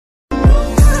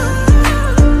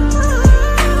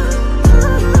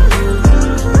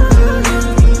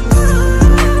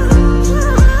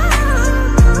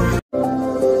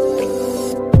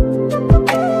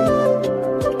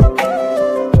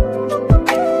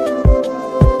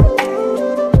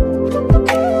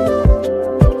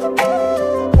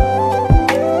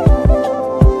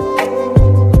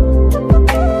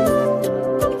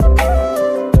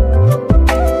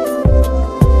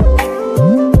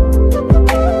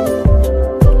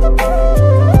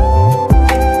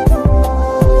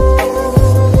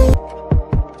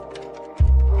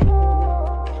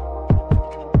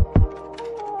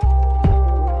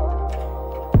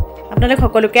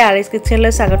সকলোকে আৰিছ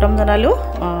কিচেনলৈ স্বাগতম জনালোঁ।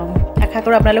 আশা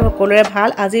কৰোঁ আপোনালোক সকলোৰে ভাল।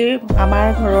 আজি আমাৰ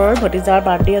ঘৰৰ ভতিজাৰ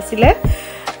বাৰ্থডে আছিলে,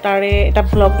 তাৰে এটা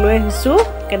ব্লগ লৈ আহিছোঁ।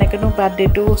 কেনেকৈনো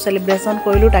বাৰ্থডেটো চেলিব্ৰেশ্যন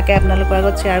কৰিলোঁ তাকে আপোনালোকৰ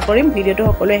আগত শ্বেয়াৰ কৰিম। ভিডিঅ'টো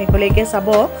সকলোৱে শেষলৈকে চাব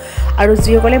আৰু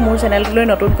যিসকলে মোৰ চেনেলটোলৈ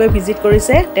নতুনকৈ ভিজিট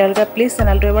কৰিছে তেওঁলোকে প্লিজ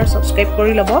চেনেলটো এবাৰ ছাবস্ক্ৰাইব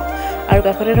কৰি ল'ব আৰু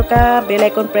কাষতে থকা বেল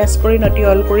আইকন প্ৰেছ কৰি নটি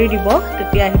অল কৰি দিব।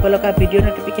 তেতিয়া আহিব লগা ভিডিঅ'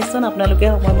 নটিফিকেশ্যন আপোনালোকে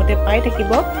সময়মতে পাই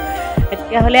থাকিব।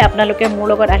 তেতিয়াহ'লে আপোনালোকে মোৰ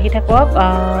লগত আহি থাকক,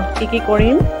 কি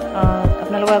কৰিম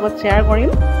আপোনালোকৰ আগত শ্বেয়াৰ কৰিম।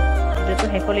 ভিডিঅ'টো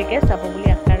শেষলৈকে চাব বুলি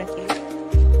আশা ৰাখিলোঁ।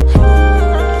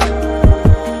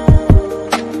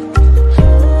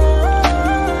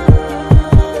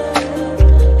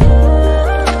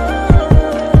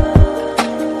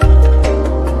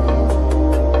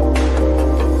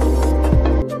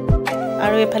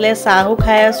 আৰু এইফালে চাহো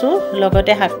খাই আছোঁ,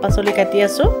 লগতে শাক পাচলি কাটি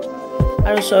আছোঁ।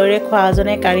 আৰু চয়ৰে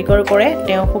খোৱাজনে কাৰিকৰ কৰে,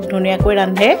 তেওঁ খুব ধুনীয়াকৈ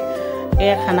ৰান্ধে।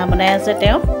 এয়া খানা বনাই আছে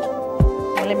তেওঁ,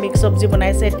 নহ'লে মিক্স চব্জি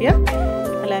বনাইছে। এতিয়া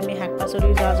ইফালে আমি শাক পাচলি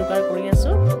যা যোগাৰ কৰি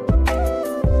আছোঁ।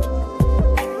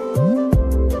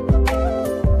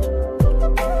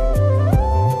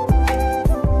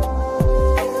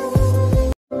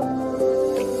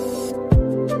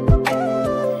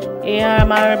 এয়া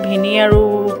আমাৰ ভিনী আৰু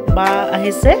বা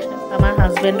আহিছে, আমাৰ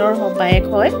হাজবেণ্ডৰ বায়েক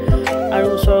হয়। আৰু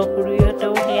ওচৰৰ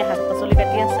খুৰীহঁতেও সেয়া শাক পাচলি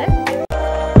কাটি আছে।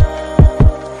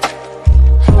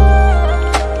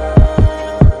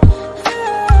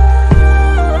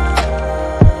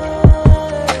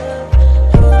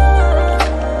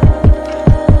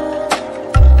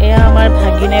 এয়া আমাৰ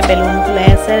ভাগিনে বেলুন ফুলাই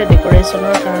আছে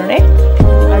ডেক'ৰেশ্যনৰ কাৰণে।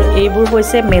 আৰু এইবোৰ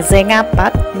হৈছে মেজেঙা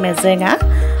পাত, মেজেঙা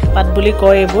পাত বুলি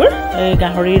কয় এইবোৰ। এই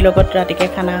গাহৰিৰ লগত ৰাতিকে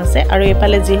খানা আছে। আৰু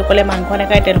এইফালে যিসকলে মাংস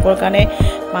নাখায় তেওঁলোকৰ কাৰণে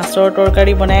মাছৰ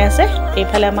তৰকাৰী বনাই আছে।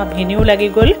 এইফালে আমাৰ ভিনিও লাগি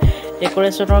গ'ল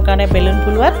ডেক'ৰেশ্যনৰ কাৰণে বেলুন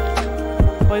ফুলোৱাত।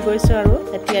 হৈ গৈছোঁ আৰু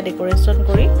এতিয়া ডেক'ৰেশ্যন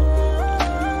কৰি।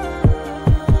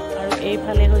 আৰু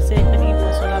এইফালে হৈছে এইখিনি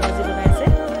মছলা ভাজি বনাইছে,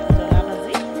 জ্বলা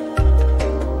ভাজি।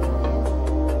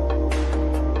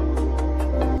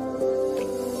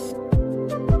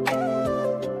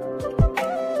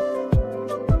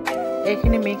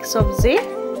 এইখিনি মিক্স চব্জি।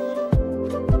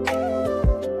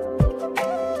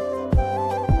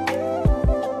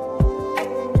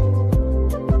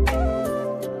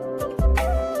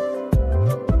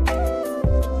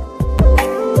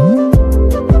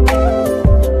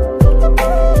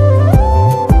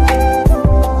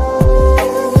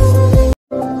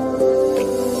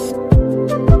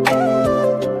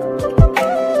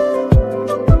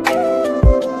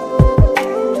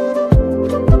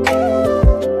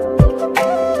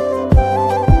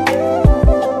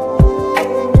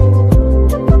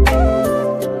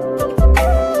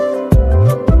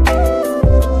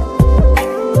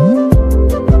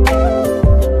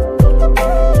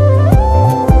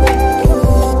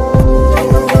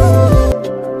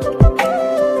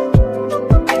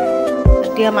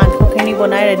 এতিয়া মাংসখিনি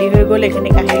বনাই ৰেডি হৈ গ'ল, এইখিনি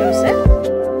কাঢ়ি লৈছে।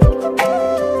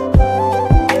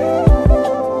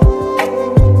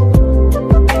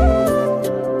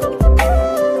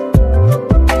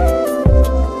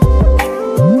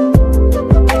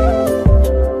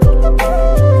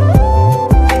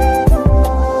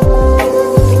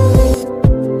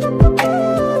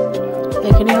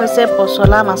 এইখিনি হৈছে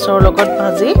পচলা মাছৰ লগত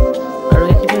ভাজি, আৰু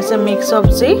এইখিনি হৈছে মিক্স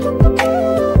চব্জি।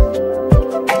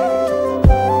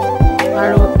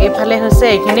 আৰু এইফালে হৈছে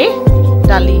এইখিনি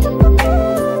দালি।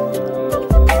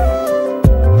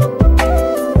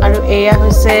 আৰু এয়া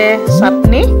হৈছে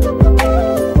চাটনি।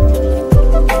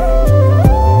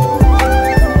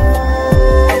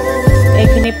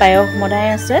 এইখিনি পায়স বনাই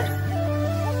আছে।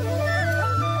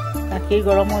 গাখীৰ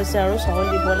গৰম হৈছে আৰু চাউল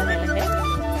দিব লাহে লাহে।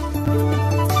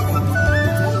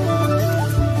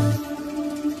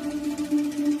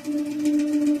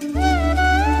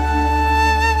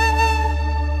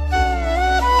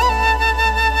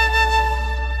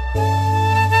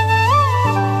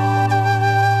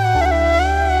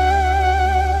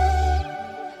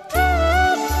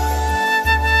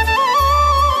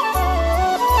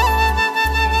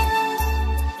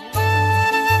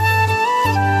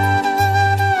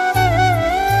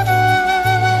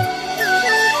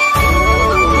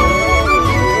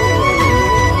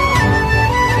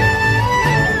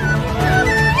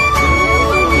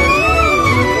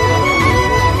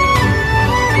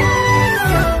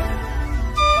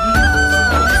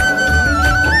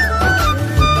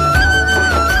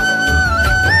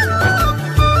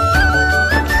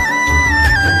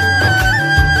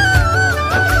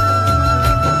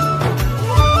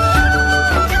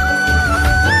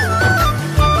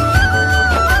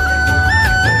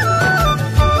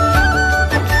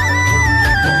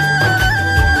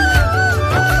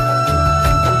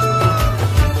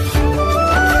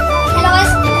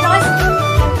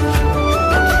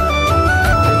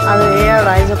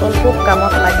 বটল খুব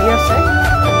কামত লাগি আছে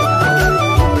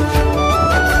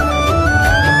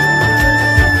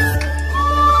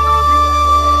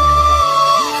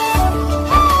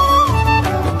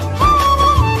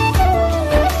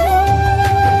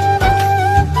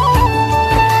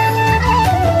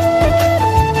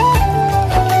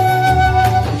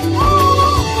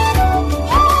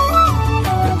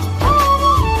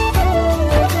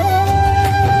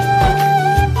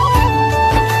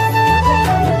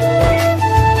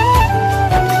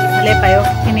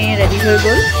পায়সখিনি ৰেডি হৈ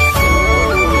গ'ল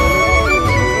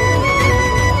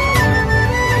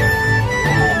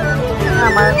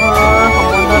আমাৰ ঘৰৰ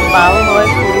সম্বন্ধত বাও হয়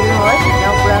খুৰী হয়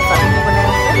তেওঁ পুৰা চাটনি বনাই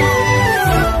আছে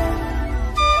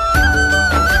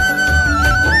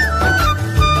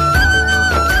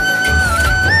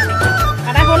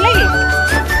খানা হ'ল নেকি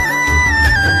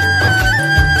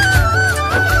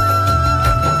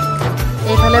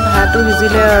এইফালে ভাতো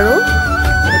সিজিলে আৰু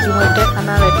ইতিমধ্যে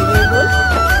খানা ৰেডি হৈ গ'ল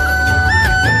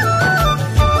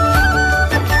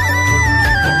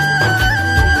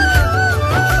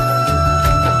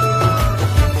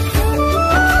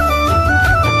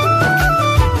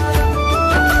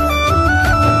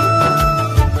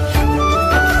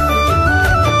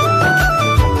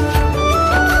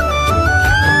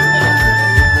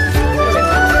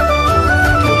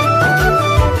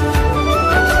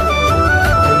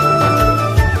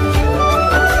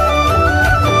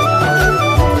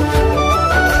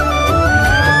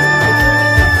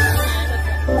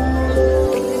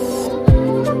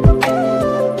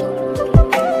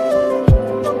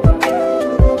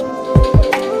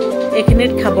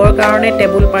এইখিনিত খাবৰ কাৰণে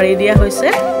টেবুল পাৰি দিয়া হৈছে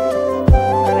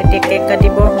আৰু এতিয়া কেক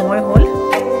কাটিবৰ সময় হ'ল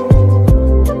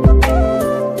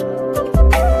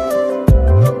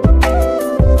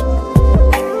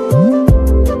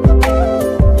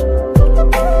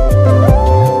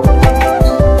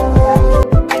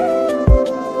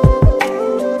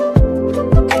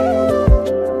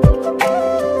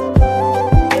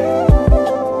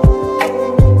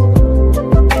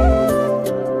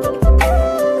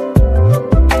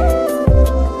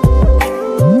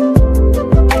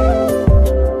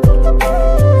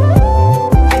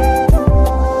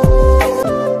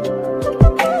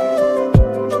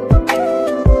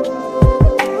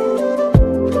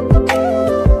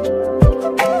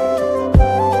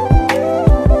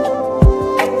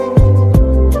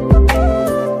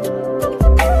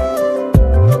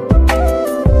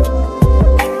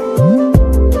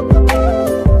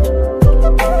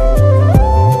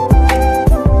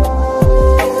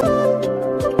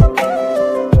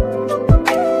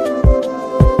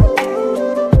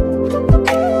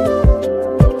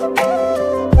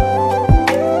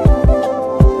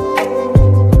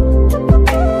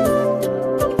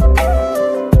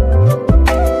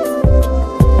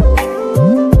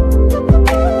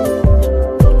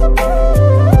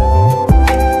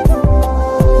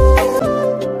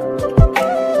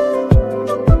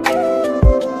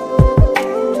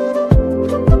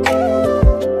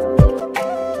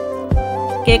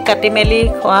কেক কাটি মেলি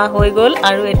খোৱা হৈ গ'ল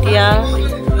আৰু এতিয়া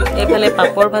এইফালে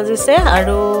পাপৰ ভাজিছে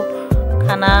আৰু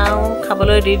খানাও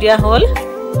খাবলৈ দি দিয়া হ'ল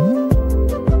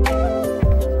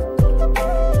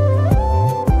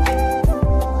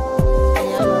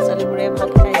ল'ৰা-ছোৱালীবোৰে ভাত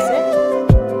খাইছে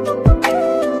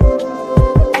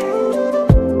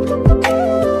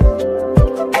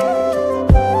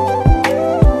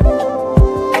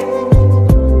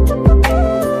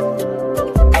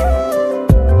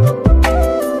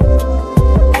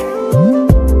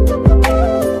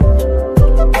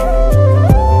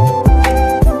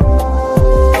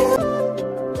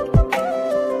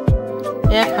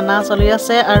খানা চলি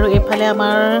আছে আৰু এইফালে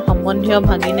আমাৰ সম্বন্ধীয়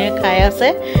ভাগিনে খাই আছে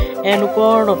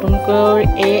এওঁলোকৰ নতুনকৈ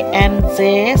ANJ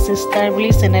সিস্টাৰ বুলি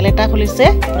চেনেল এটা খুলিছে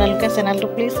আপোনালোকে চেনেলটো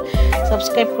প্লিজ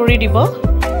সাবস্ক্ৰাইব কৰি দিব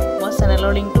মই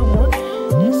চেনেলৰ লিংকটো মোৰ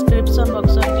ডেসক্ৰিপচন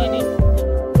বক্সত দি দিম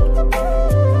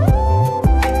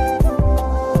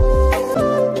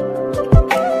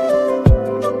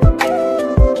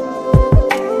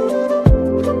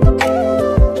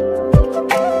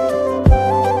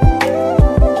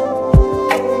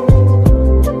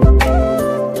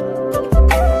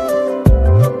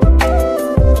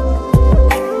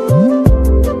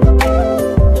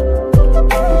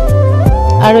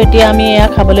আৰু এতিয়া আমি এয়া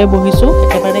খাবলৈ বহিছো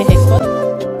একেবাৰে শেষত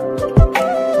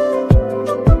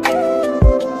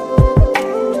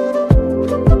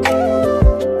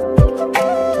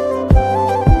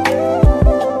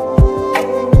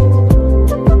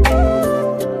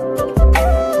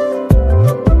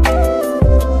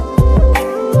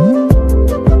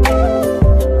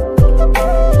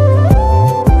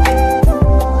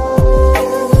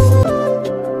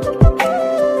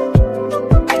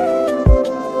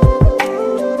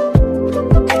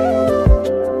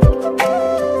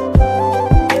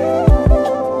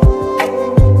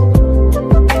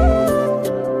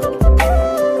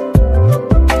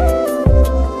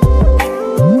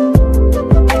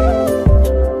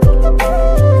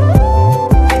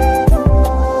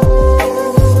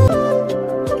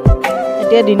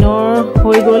দিনৰ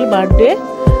হৈ গ'ল বাৰ্থডে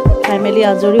খাই মেলি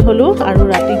আজৰি হ'লোঁ আৰু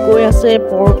ৰাতিকৈ আছে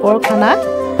পৰ্কৰ খানা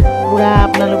পুৰা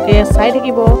আপোনালোকে চাই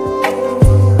থাকিব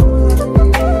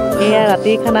এয়া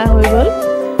ৰাতিৰ খানা হৈ গ'ল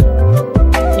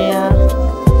এয়া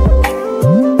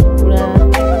পুৰা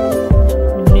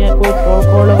ধুনীয়াকৈ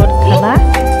পৰ্কৰ লগত খানা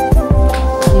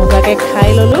মজাকৈ খাই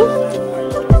ল'লোঁ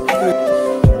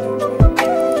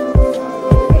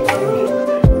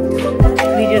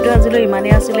ভিডিঅ'টো আজিলৈ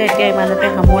ইমানেই আছিলে এতিয়া ইমানতে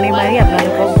সামৰণি মাৰি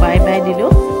আপোনালোকক বাই বাই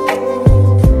দিলোঁ